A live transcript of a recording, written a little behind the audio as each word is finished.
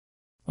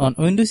On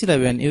Windows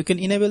 11, you can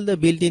enable the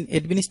built-in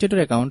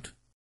administrator account.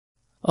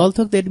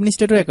 Although the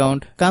administrator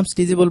account comes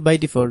disabled by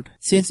default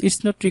since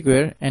it's not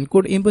required and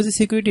could impose a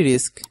security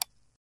risk.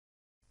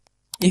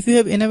 If you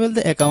have enabled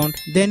the account,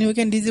 then you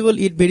can disable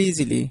it very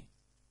easily.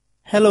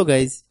 Hello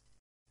guys,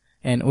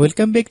 and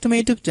welcome back to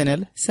my YouTube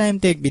channel Shaem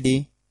Tech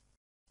BD.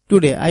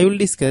 Today I will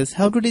discuss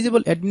how to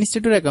disable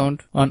administrator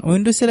account on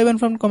Windows 11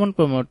 from command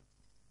prompt.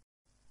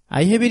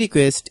 I have a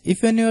request.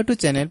 If you are new to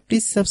channel,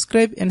 please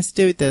subscribe and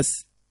stay with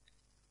us.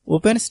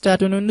 Open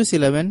Start on Windows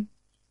 11.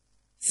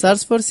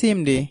 Search for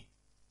CMD.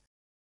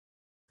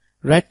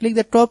 Right click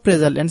the top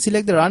result and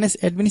select the Run as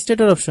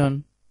Administrator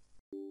option.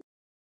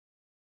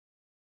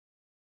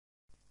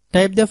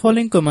 Type the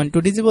following command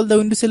to disable the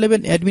Windows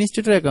 11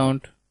 administrator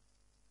account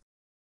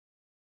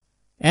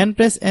and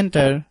press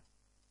enter.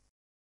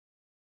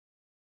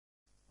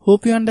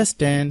 Hope you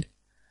understand.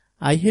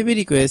 I have a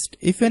request.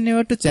 If you are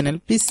new to channel,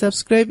 please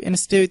subscribe and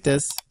stay with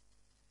us.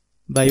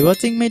 By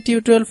watching my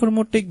tutorial for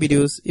more tech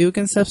videos, you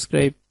can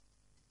subscribe.